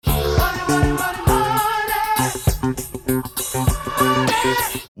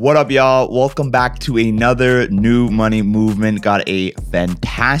What up, y'all? Welcome back to another New Money Movement. Got a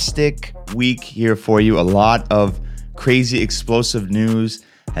fantastic week here for you. A lot of crazy, explosive news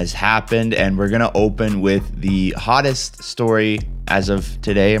has happened, and we're going to open with the hottest story as of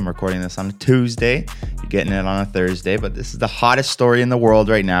today. I'm recording this on a Tuesday. You're getting it on a Thursday, but this is the hottest story in the world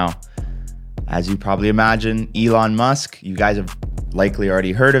right now. As you probably imagine, Elon Musk, you guys have likely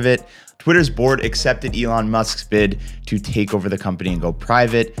already heard of it. Twitter's board accepted Elon Musk's bid to take over the company and go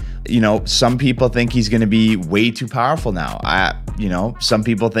private. Some people think he's going to be way too powerful now. Some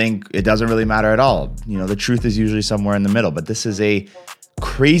people think it doesn't really matter at all. The truth is usually somewhere in the middle, but this is a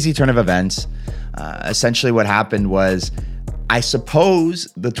crazy turn of events. Essentially what happened was, I suppose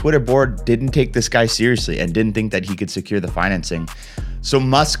the Twitter board didn't take this guy seriously and didn't think that he could secure the financing. So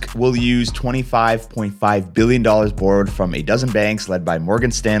Musk will use $25.5 billion borrowed from a dozen banks led by Morgan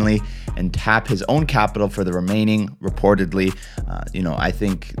Stanley and tap his own capital for the remaining, reportedly. I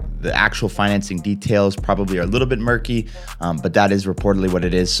think the actual financing details probably are a little bit murky, but that is reportedly what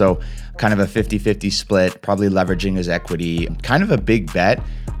it is. So kind of a 50-50 split, probably leveraging his equity, kind of a big bet.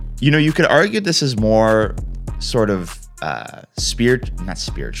 You could argue this is more sort of not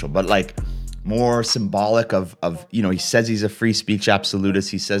spiritual, but like more symbolic of he says he's a free speech absolutist.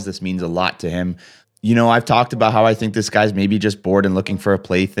 He says this means a lot to him. I've talked about how I think this guy's maybe just bored and looking for a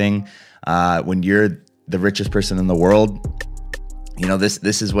plaything. When you're the richest person in the world,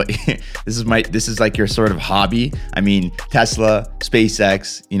 this is like your sort of hobby. I mean, Tesla,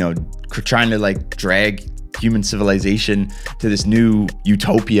 SpaceX, trying to like drag human civilization to this new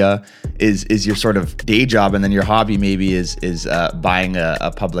utopia is your sort of day job, and then your hobby maybe is buying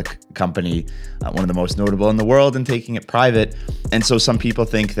a public company, one of the most notable in the world, and taking it private. And so some people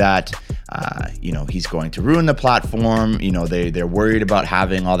think that he's going to ruin the platform. They're worried about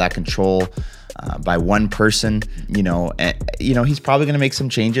having all that control by one person. He's probably going to make some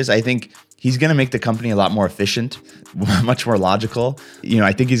changes. I think he's going to make the company a lot more efficient, much more logical.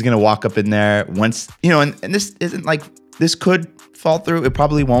 I think he's going to walk up in there once, and this isn't like, this could fall through. It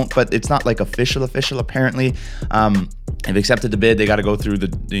probably won't, but it's not like official apparently. They've accepted the bid. They got to go through the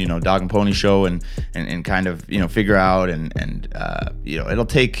dog and pony show and kind of figure out and it'll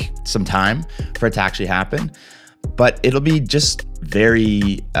take some time for it to actually happen, but it'll be just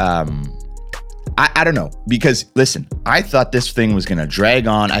very I don't know, because listen, I thought this thing was going to drag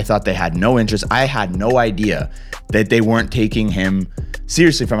on. I thought they had no interest. I had no idea that they weren't taking him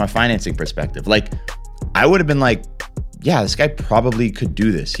seriously from a financing perspective. Like, I would have been like, yeah, this guy probably could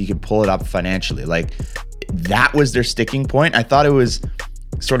do this. He could pull it up financially. Like, that was their sticking point. I thought it was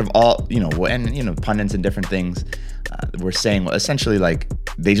sort of all, and pundits and different things were saying, well, essentially, like,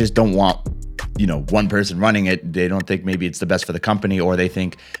 they just don't want one person running it. They don't think maybe it's the best for the company, or they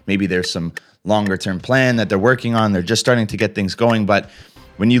think maybe there's some longer term plan that they're working on. They're just starting to get things going. But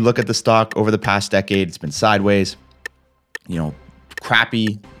when you look at the stock over the past decade, it's been sideways,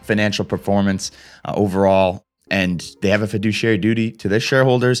 crappy financial performance overall. And they have a fiduciary duty to their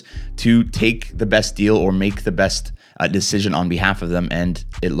shareholders to take the best deal or make the best decision on behalf of them. And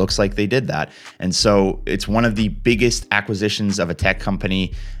it looks like they did that. And so it's one of the biggest acquisitions of a tech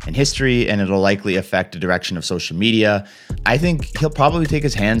company in history, and it'll likely affect the direction of social media. I think he'll probably take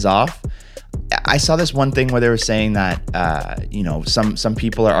his hands off. I saw this one thing where they were saying that, some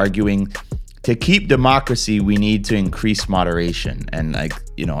people are arguing to keep democracy, we need to increase moderation. And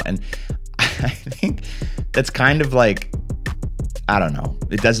and I think that's kind of like, I don't know.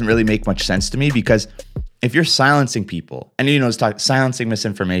 It doesn't really make much sense to me, because if you're silencing people and, it's silencing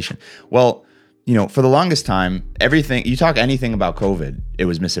misinformation. Well, for the longest time, you talk anything about COVID, it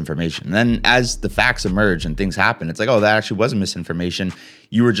was misinformation. And then as the facts emerge and things happen, it's like, oh, that actually wasn't misinformation.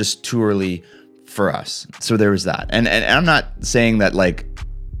 You were just too early for us. So there was that. And I'm not saying that like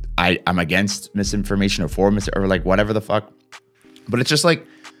I'm against misinformation or for or like whatever the fuck, but it's just like,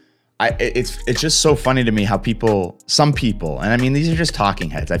 it's just so funny to me how some people, and I mean, these are just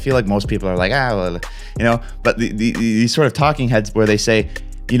talking heads. I feel like most people are like, but these sort of talking heads where they say,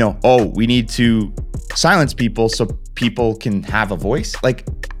 we need to silence people so people can have a voice. Like,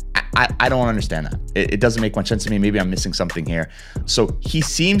 I don't understand that. It doesn't make much sense to me. Maybe I'm missing something here. So he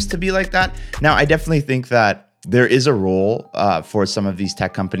seems to be like that. Now, I definitely think that there is a role for some of these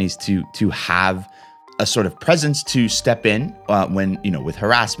tech companies to have a sort of presence to step in when, with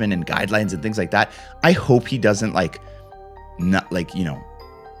harassment and guidelines and things like that. I hope he doesn't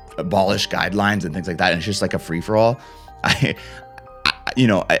abolish guidelines and things like that. And it's just like a free for all.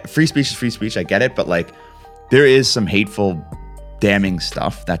 Free speech is free speech. I get it. But like, there is some hateful damning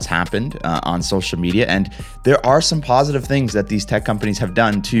stuff that's happened on social media. And there are some positive things that these tech companies have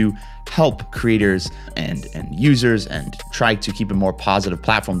done to help creators and users and try to keep a more positive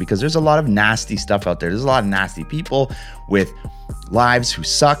platform, because there's a lot of nasty stuff out there. There's a lot of nasty people with lives who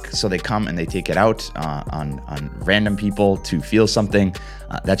suck, so they come and they take it out on random people to feel something.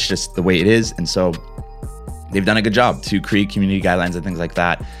 That's just the way it is. And so they've done a good job to create community guidelines and things like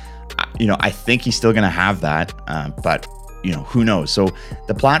that. I think he's still going to have that, but who knows? So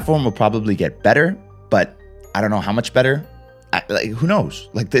the platform will probably get better, but I don't know how much better. Who knows?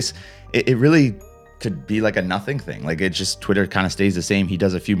 Like this, it really could be like a nothing thing. Like it just, Twitter kind of stays the same. He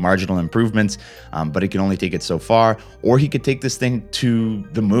does a few marginal improvements, but he can only take it so far. Or he could take this thing to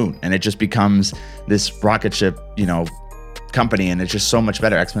the moon and it just becomes this rocket ship, company, and it's just so much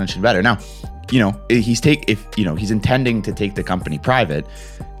better, exponentially better. Now, he's intending to take the company private,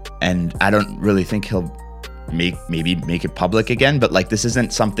 and I don't really think he'll maybe make it public again, but like this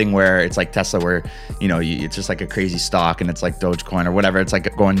isn't something where it's like Tesla where it's just like a crazy stock and it's like Dogecoin or whatever, it's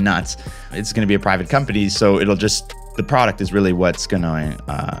like going nuts. It's going to be a private company, so the product is really what's going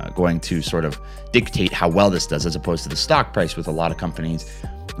to sort of dictate how well this does, as opposed to the stock price. With a lot of companies,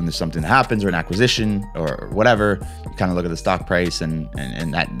 when there's something that happens or an acquisition or whatever, you kind of look at the stock price and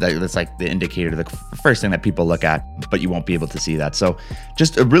that's like the indicator, the first thing that people look at, but you won't be able to see that. So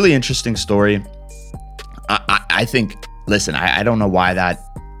just a really interesting story. I think, listen, I don't know why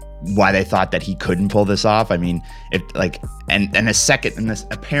they thought that he couldn't pull this off. I mean,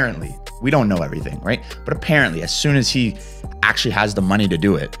 apparently, we don't know everything, right? But apparently, as soon as he actually has the money to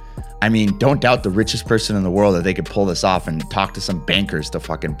do it, I mean, don't doubt the richest person in the world that they could pull this off, and talk to some bankers to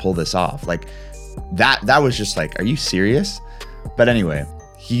fucking pull this off. Like that was just like, are you serious? But anyway,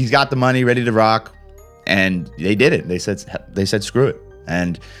 he's got the money ready to rock, and they did it. They said screw it.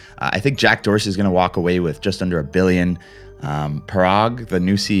 And I think Jack Dorsey is going to walk away with just under $1 billion. Parag, the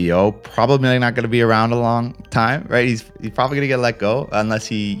new CEO, probably not going to be around a long time, right? He's probably going to get let go unless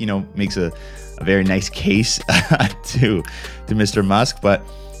he, makes a very nice case to Mr. Musk. But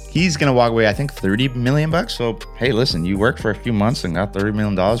he's going to walk away, I think, $30 million. So, hey, listen, you worked for a few months and got $30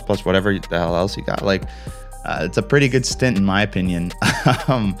 million plus whatever the hell else you got. Like, it's a pretty good stint, in my opinion.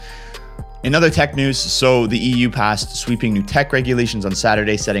 In other tech news, so the EU passed sweeping new tech regulations on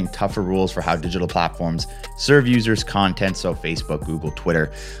Saturday, setting tougher rules for how digital platforms serve users content, so Facebook, Google,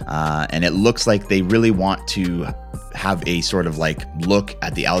 Twitter. And it looks like they really want to have a sort of like look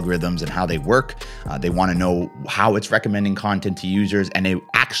at the algorithms and how they work. They want to know how it's recommending content to users, and they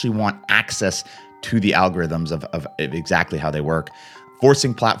actually want access to the algorithms of exactly how they work,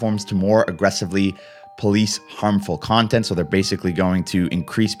 forcing platforms to more aggressively police harmful content. So they're basically going to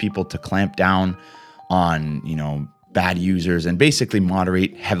increase people to clamp down on, bad users and basically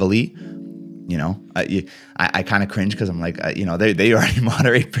moderate heavily. I kind of cringe because I'm like, they already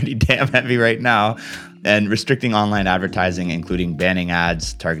moderate pretty damn heavy right now, and restricting online advertising, including banning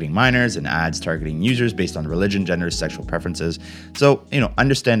ads targeting minors and ads targeting users based on religion, gender, sexual preferences. So,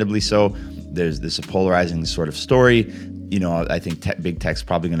 understandably so, there's this polarizing sort of story. I think big tech's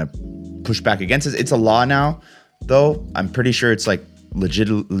probably going to push back against it. It's a law now, though. I'm pretty sure it's like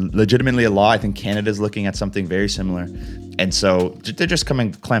legitimately a law. I think Canada's looking at something very similar. And so they're just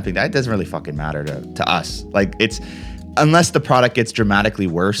clamping. That doesn't really fucking matter to us. Like, it's, unless the product gets dramatically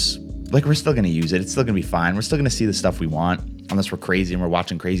worse, like, we're still going to use it. It's still going to be fine. We're still going to see the stuff we want, unless we're crazy and we're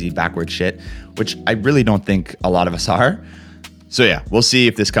watching crazy backward shit, which I really don't think a lot of us are. So yeah, we'll see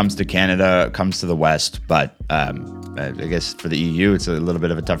if this comes to Canada, comes to the West, but I guess for the EU, it's a little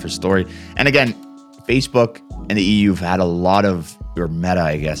bit of a tougher story. And again, Facebook and the EU have had a lot of, or Meta,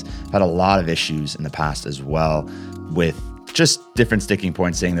 I guess, had a lot of issues in the past as well, with just different sticking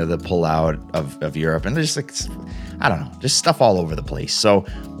points, saying they're the pullout of Europe. And there's like, I don't know, just stuff all over the place. So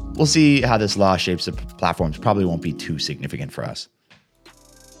we'll see how this law shapes the platforms. Probably won't be too significant for us.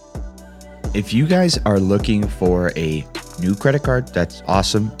 If you guys are looking for a new credit card that's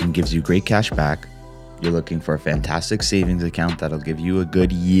awesome and gives you great cash back, you're looking for a fantastic savings account that'll give you a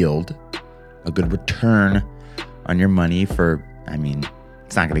good yield, a good return on your money for,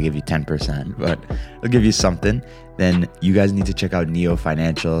 it's not going to give you 10%, but it'll give you something, then you guys need to check out Neo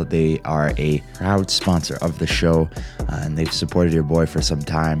Financial. They are a proud sponsor of the show, and they've supported your boy for some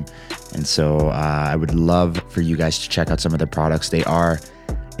time. And so I would love for you guys to check out some of their products. They are,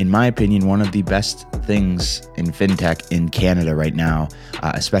 in my opinion, one of the best things in fintech in Canada right now,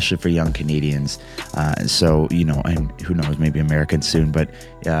 especially for young Canadians. So, and who knows, maybe Americans soon, but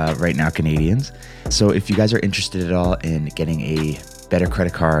right now, Canadians. So if you guys are interested at all in getting a better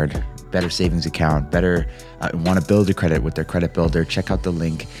credit card, better savings account, better want to build your credit with their credit builder, check out the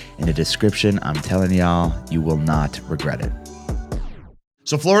link in the description. I'm telling y'all, you will not regret it.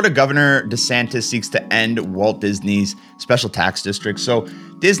 So Florida Governor DeSantis seeks to end Walt Disney's special tax district. So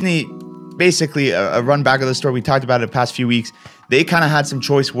Disney, basically a run back of the story, we talked about it the past few weeks. They kind of had some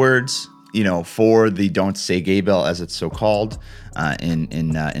choice words, for the Don't Say Gay bill, as it's so called.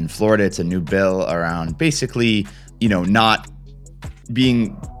 In Florida, it's a new bill around basically, not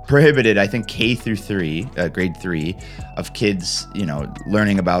being prohibited, I think K through 3, grade 3 of kids,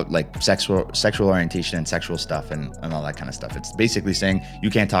 learning about like sexual orientation and sexual stuff and all that kind of stuff. It's basically saying you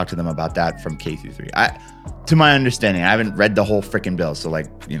can't talk to them about that from K through 3. To my understanding, I haven't read the whole freaking bill, so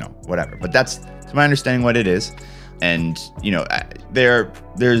whatever. But that's to my understanding what it is. And,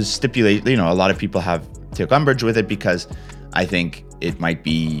 there's stipulate, a lot of people took umbrage with it because I think it might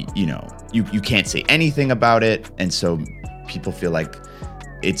be, you can't say anything about it. And so people feel like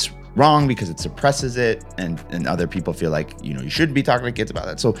it's wrong because it suppresses it, and other people feel like, you shouldn't be talking to kids about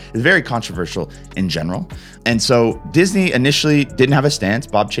that. So it's very controversial in general. And so Disney initially didn't have a stance.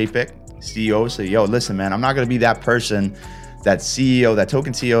 Bob Chapek, CEO, said, yo, listen, man, I'm not going to be that person, that CEO, that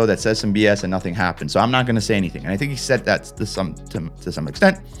token CEO that says some BS and nothing happened. So I'm not going to say anything. And I think he said that to some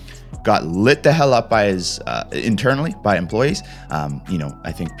extent. Got lit the hell up by his internally by employees.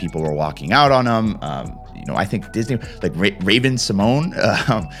 I think people were walking out on him. I think Disney, like Raven Simone,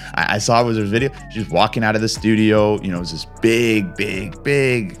 I saw it was her video. She was walking out of the studio. It was this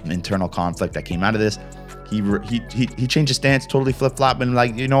big internal conflict that came out of this. He changed his stance, totally flip-flop, and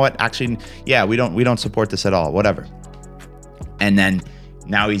like, you know what? Actually, yeah, we don't support this at all. Whatever. And then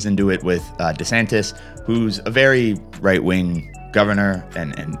now he's into it with DeSantis, who's a very right-wing governor,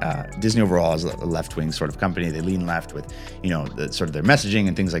 and Disney overall is a left-wing sort of company. They lean left with, the sort of their messaging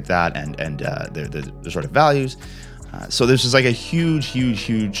and things like that, and their sort of values. So this is like a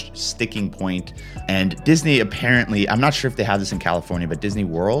huge sticking point. And Disney apparently, I'm not sure if they have this in California, but Disney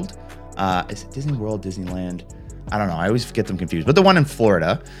World, is it Disney World, Disneyland? I don't know. I always get them confused. But the one in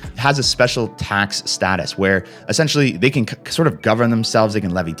Florida has a special tax status where essentially they can sort of govern themselves. They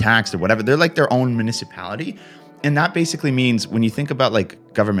can levy tax or whatever. They're like their own municipality. And that basically means when you think about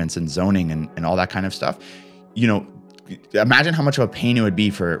like governments and zoning and all that kind of stuff, imagine how much of a pain it would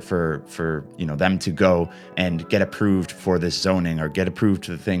be for them to go and get approved for this zoning or get approved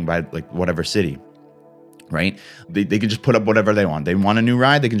to the thing by like whatever city, right? They can just put up whatever they want. They want a new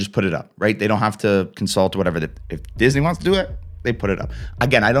ride, they can just put it up, right? They don't have to consult whatever. If Disney wants to do it, they put it up.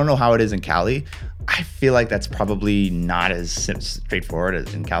 Again, I don't know how it is in Cali. I feel like that's probably not as straightforward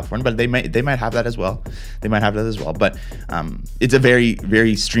as in California, but they might have that as well. But it's a very,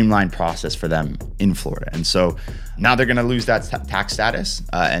 very streamlined process for them in Florida. And so now they're going to lose that tax status,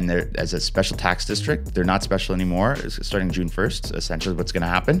 and they're as a special tax district. They're not special anymore. It's starting June 1st, essentially what's going to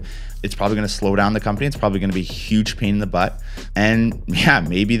happen. It's probably going to slow down the company. It's probably going to be a huge pain in the butt. And yeah,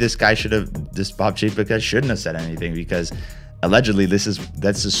 maybe this Bob Chapek guy shouldn't have said anything, because allegedly, that's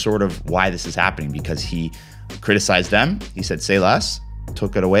just sort of why this is happening, because he criticized them. He said, say less,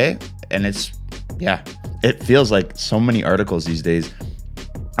 took it away. And it feels like so many articles these days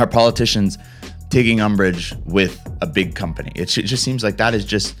are politicians taking umbrage with a big company. It just seems like that is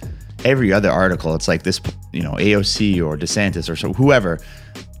just every other article. It's like this, AOC or DeSantis or so, whoever,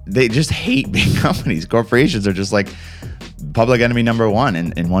 they just hate big companies. Corporations are just like public enemy number one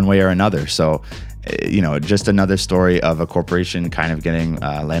in one way or another. So, just another story of a corporation kind of getting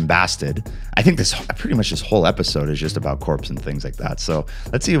lambasted. I think this whole episode is just about corps and things like that. So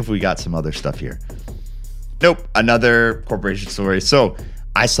let's see if we got some other stuff here. Nope, another corporation story. So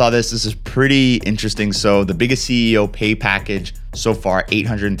I saw this. This is pretty interesting. So the biggest CEO pay package so far,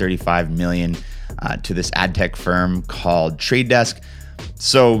 $835 million to this ad tech firm called Trade Desk.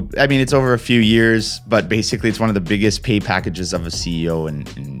 So, I mean, it's over a few years, but basically it's one of the biggest pay packages of a CEO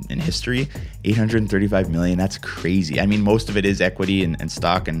in history. $835 million, that's crazy. I mean, most of it is equity and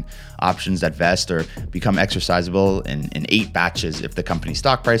stock and options that vest or become exercisable in 8 batches if the company's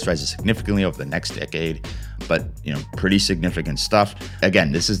stock price rises significantly over the next decade. But, pretty significant stuff.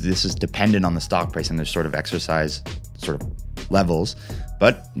 Again, this is dependent on the stock price and there's sort of exercise sort of levels.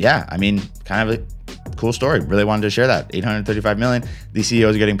 But yeah, I mean, kind of a cool story. Really wanted to share that. $835 million. These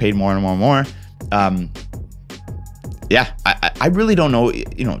CEOs are getting paid more and more and more. I really don't know.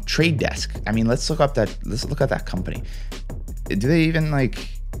 Trade Desk. I mean, let's look at that company. Do they even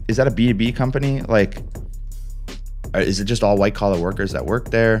is that a B2B company? Is it just all white collar workers that work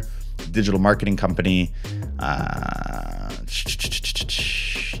there? Digital marketing company.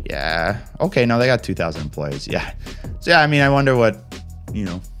 Yeah. Okay. No, they got 2,000 employees. Yeah. So yeah, I mean, I wonder what,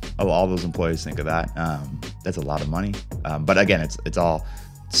 all those employees think of that. That's a lot of money. But again, it's all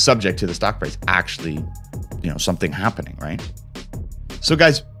subject to the stock price actually, something happening, right? So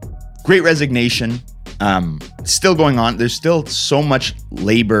guys, great resignation. Still going on. There's still so much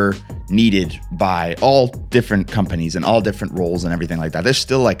labor needed by all different companies and all different roles and everything like that. There's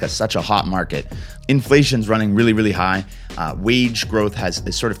still like such a hot market. Inflation's running really, really high. Wage growth has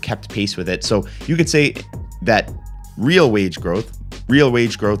sort of kept pace with it. So you could say that real wage growth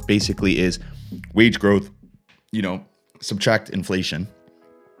basically is wage growth, subtract inflation,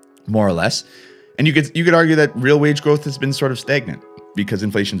 more or less. And you could argue that real wage growth has been sort of stagnant because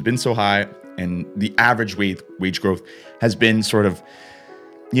inflation's been so high and the average wage growth has been sort of,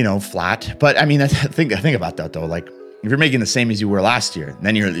 flat. But I mean, think about that though. Like if you're making the same as you were last year,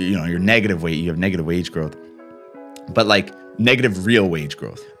 then you're negative you have negative wage growth, but like negative real wage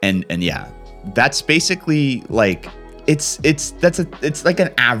growth. And yeah, that's basically like, it's like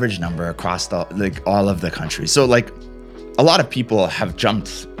an average number across all of the country. So like a lot of people have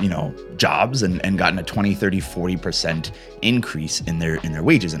jumped, jobs and gotten a 20, 30, 40% increase in their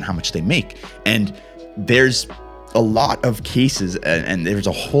wages and how much they make. And there's a lot of cases and there's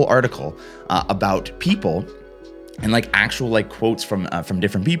a whole article about people and like actual like quotes from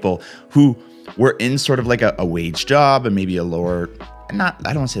different people who were in sort of like a wage job and maybe a lower, I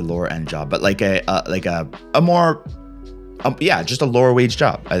don't want to say lower end job, but like a more just a lower wage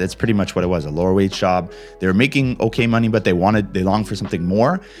job. That's pretty much what it was, a lower wage job. They were making okay money, but they longed for something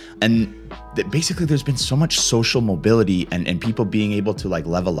more. And basically there's been so much social mobility and people being able to like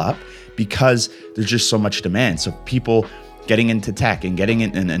level up because there's just so much demand. So people getting into tech and getting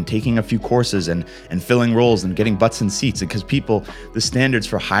in and taking a few courses and filling roles and getting butts in seats, because the standards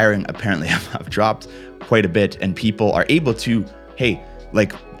for hiring apparently have dropped quite a bit, and people are able to,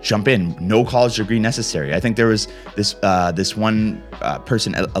 jump in, no college degree necessary. I think there was this one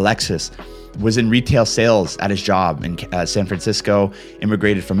person, Alexis, was in retail sales at his job in San Francisco,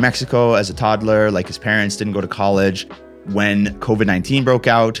 immigrated from Mexico as a toddler, like his parents, didn't go to college. When COVID-19 broke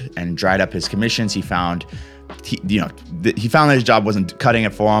out and dried up his commissions, he found that his job wasn't cutting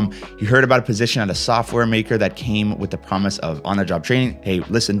it for him. He heard about a position at a software maker that came with the promise of on-the-job training. Hey,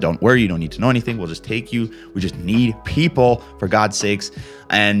 listen, don't worry, you don't need to know anything. We'll just take you. We just need people, for God's sakes.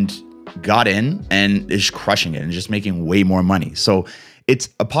 And got in and is crushing it and just making way more money. So it's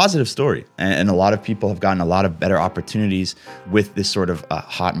a positive story. And a lot of people have gotten a lot of better opportunities with this sort of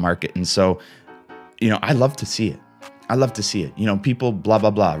hot market. And so, I love to see it. People, blah,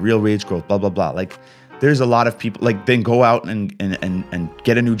 blah, blah, real wage growth, blah, blah, blah. Like, there's a lot of people then go out and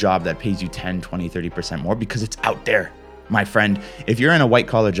get a new job that pays you 10, 20, 30% more because it's out there, my friend. If you're in a white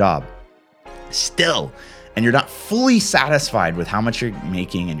collar job still, and you're not fully satisfied with how much you're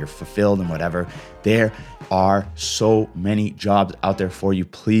making and you're fulfilled and whatever, there are so many jobs out there for you.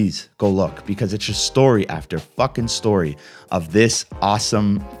 Please go look, because it's just story after fucking story of this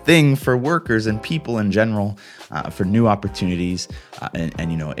awesome thing for workers and people in general, for new opportunities. And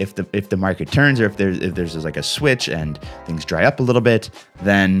if the market turns, or if there's like a switch and things dry up a little bit,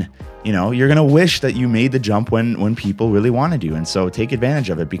 then you're gonna wish that you made the jump when people really wanted you. And so take advantage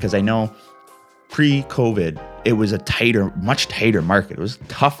of it, because I know pre-COVID, it was a much tighter market. It was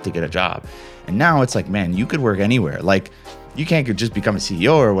tough to get a job. And now it's like, man, you could work anywhere. Like, you can't just become a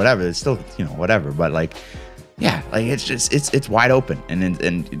CEO or whatever. It's still, whatever. But like, yeah, like it's wide open.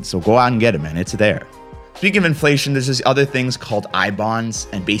 And so go out and get it, man. It's there. Speaking of inflation, there's this other things called I-bonds,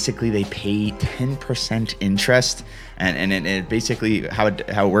 and basically they pay 10% interest. And it basically how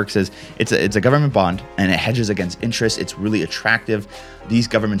it works is it's a government bond, and it hedges against interest. It's really attractive. These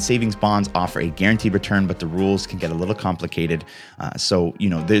government savings bonds offer a guaranteed return, but the rules can get a little complicated. So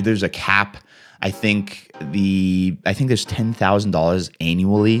there's a cap. I think there's $10,000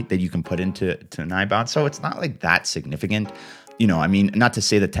 annually that you can put into an I-bond. So it's not like that significant. Not to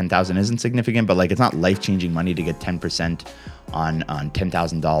say that 10,000 isn't significant, but like, it's not life-changing money to get 10% on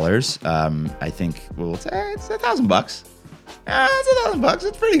 $10,000. I think it's $1,000. Yeah, it's $1,000.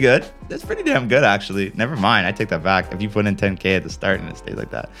 It's pretty good. That's pretty damn good, actually. Never mind. I take that back. If you put in 10K at the start and it stays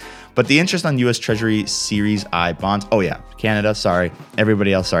like that. But the interest on U.S. Treasury Series I bonds. Oh yeah, Canada. Sorry,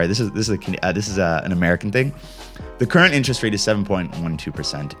 everybody else. Sorry. This is an American thing. The current interest rate is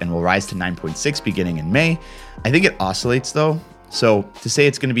 7.12% and will rise to 9.6% beginning in May. I think it oscillates though. So to say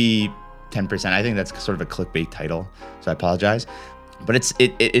it's going to be 10%, I think that's sort of a clickbait title. So I apologize. But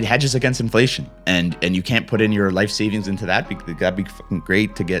it hedges against inflation, and you can't put in your life savings into that, because that'd be fucking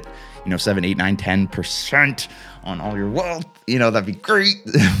great to get 7, 8, 9, 10% on all your wealth. That'd be great.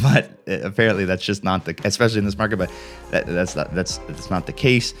 But apparently that's just not especially in this market. But that's not the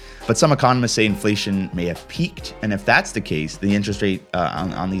case. But some economists say inflation may have peaked, and if that's the case, the interest rate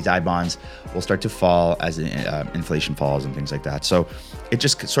on these I bonds will start to fall as inflation falls and things like that. So it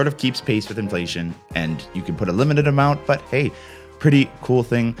just sort of keeps pace with inflation, and you can put a limited amount. But hey, pretty cool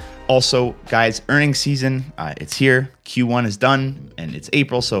thing. Also, guys, earnings season, it's here. Q1 is done and it's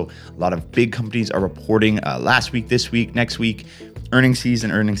April. So a lot of big companies are reporting last week, this week, next week, earnings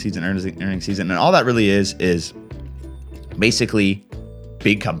season. And all that really is basically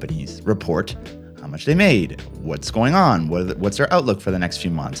big companies report how much they made, what's going on, what's their outlook for the next few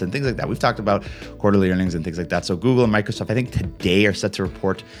months, and things like that. We've talked about quarterly earnings and things like that. So Google and Microsoft, I think today are set to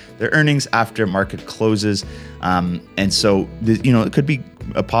report their earnings after market closes. And so, it could be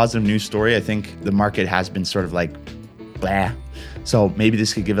a positive news story. I think the market has been sort of like, blah. So maybe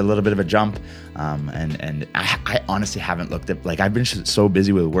this could give it a little bit of a jump. And I honestly haven't looked at, I've been so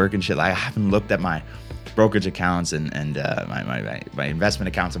busy with work and shit. I haven't looked at my brokerage accounts and my investment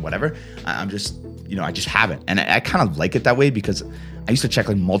accounts and whatever. I just haven't. And I kind of like it that way because I used to check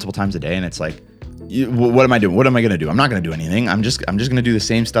multiple times a day, and it's like, what am I doing? What am I going to do? I'm not going to do anything. I'm just going to do the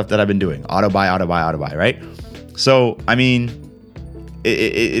same stuff that I've been doing. Auto buy, right? So, I mean,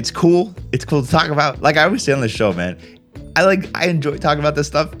 it's cool. It's cool to talk about. Like I always say on the show, man, I enjoy talking about this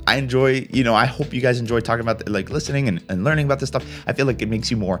stuff. I enjoy, I hope you guys enjoy talking about, listening and learning about this stuff. I feel like it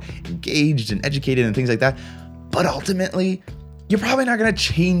makes you more engaged and educated and things like that. But ultimately, you're probably not going to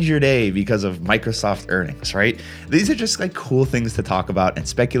change your day because of Microsoft earnings, right? These are just cool things to talk about and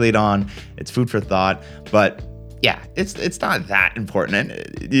speculate on. It's food for thought. But yeah, it's not that important,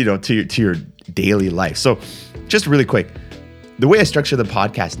 and to your daily life. So just really quick, the way I structure the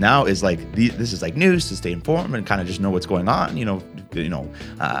podcast now is this is news to stay informed and kind of just know what's going on,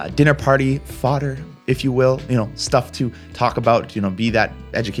 dinner party fodder, if you will, stuff to talk about, be that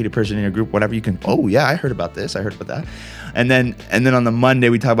educated person in your group, whatever you can. Oh yeah, I heard about this. I heard about that. And then on the Monday,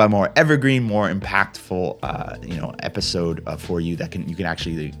 we talk about more evergreen, more impactful, episode for you that you can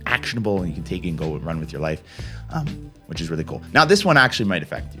actually actionable and you can take and go and run with your life, which is really cool. Now, this one actually might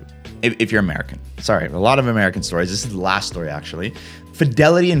affect you if you're American. Sorry, a lot of American stories. This is the last story, actually.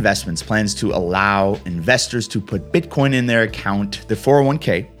 Fidelity Investments plans to allow investors to put Bitcoin in their account, the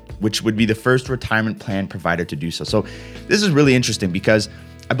 401k, which would be the first retirement plan provider to do so. So this is really interesting because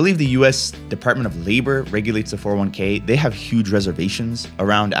I believe the U.S. Department of Labor regulates the 401k. They have huge reservations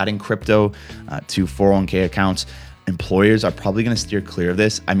around adding crypto to 401k accounts. Employers are probably going to steer clear of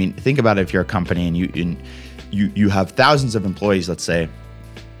this. I mean, think about it. If you're a company and you have thousands of employees, let's say,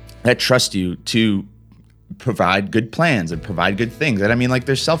 that trust you to provide good plans and provide good things. And I mean,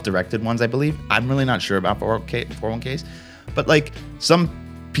 there's self-directed ones, I believe. I'm really not sure about 401ks, but some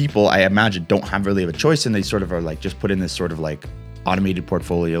people, I imagine, don't have really a choice, and they sort of are just put in this sort of automated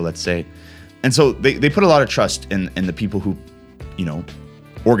portfolio, let's say. And so they put a lot of trust in the people who,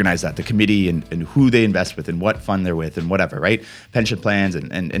 organize that, the committee and who they invest with and what fund they're with and whatever, right? Pension plans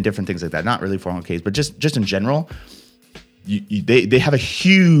and different things like that. Not really 401ks, but just in general, they have a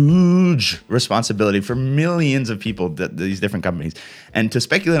huge responsibility for millions of people, these different companies. And to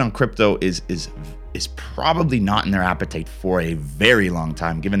speculate on crypto is probably not in their appetite for a very long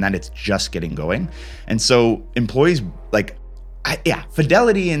time, given that it's just getting going. And so employees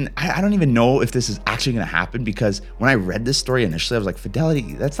Fidelity, and I don't even know if this is actually going to happen, because when I read this story initially, I was like,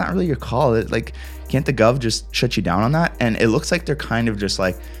 Fidelity, that's not really your call. Can't the gov just shut you down on that? And it looks like they're kind of just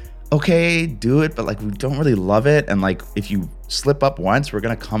okay, do it, but we don't really love it. And if you slip up once, we're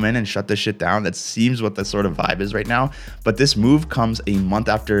going to come in and shut this shit down. That seems what the sort of vibe is right now. But this move comes a month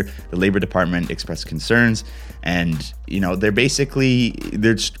after the Labor Department expressed concerns. And, they're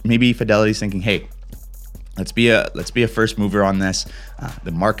maybe Fidelity's thinking, hey, let's be a first mover on this.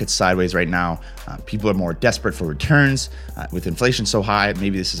 The market's sideways right now. People are more desperate for returns. With inflation so high,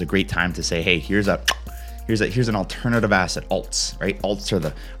 maybe this is a great time to say, hey, here's an alternative asset, alts, right? Alts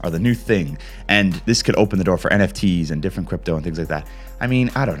are the new thing. And this could open the door for NFTs and different crypto and things like that. I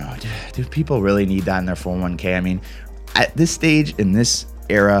mean, I don't know. Do people really need that in their 401k? I mean, at this stage, in this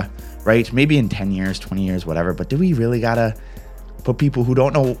era, right? Maybe in 10 years, 20 years, whatever. But do we really gotta put people who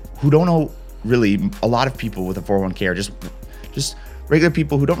don't know really? A lot of people with a 401k are just regular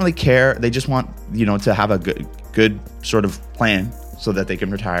people who don't really care. They just want, to have a good sort of plan so that they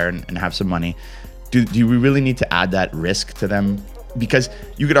can retire and have some money. Do we really need to add that risk to them? Because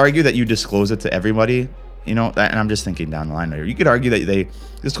you could argue that you disclose it to everybody, and I'm just thinking down the line there. You could argue that they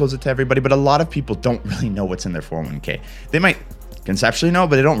disclose it to everybody, but a lot of people don't really know what's in their 401k. They might conceptually know,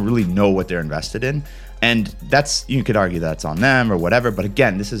 but they don't really know what they're invested in. And you could argue that's on them or whatever. But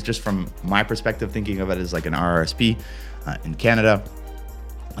again, this is just from my perspective, thinking of it as an RRSP in Canada.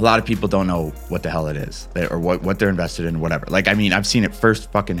 A lot of people don't know what the hell it is or what they're invested in, whatever. I've seen it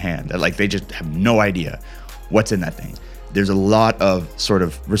first fucking hand. They just have no idea what's in that thing. There's a lot of sort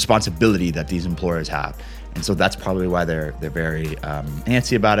of responsibility that these employers have. And so that's probably why they're very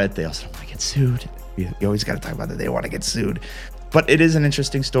antsy about it. They also don't want to get sued. You always got to talk about that. They want to get sued. But it is an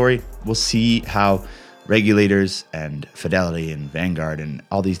interesting story. We'll see how regulators and Fidelity and Vanguard and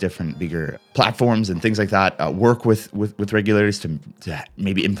all these different bigger platforms and things like that work with regulators to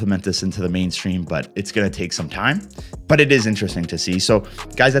maybe implement this into the mainstream, but it's going to take some time. But it is interesting to see. So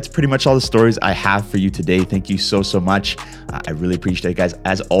guys, that's pretty much all the stories I have for you today. Thank you so much. I really appreciate it, guys.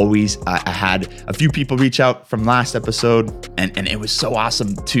 As always, I had a few people reach out from last episode, and it was so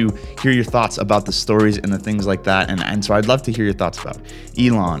awesome to hear your thoughts about the stories and the things like that. And so I'd love to hear your thoughts about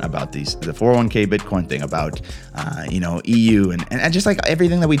Elon, about the 401k Bitcoin thing, about EU, and just like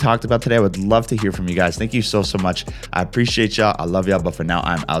everything that we talked about today. I would love to hear from you guys. Thank you so much. I appreciate y'all. I love y'all. But for now,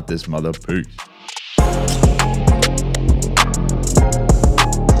 I'm out this mother. Peace.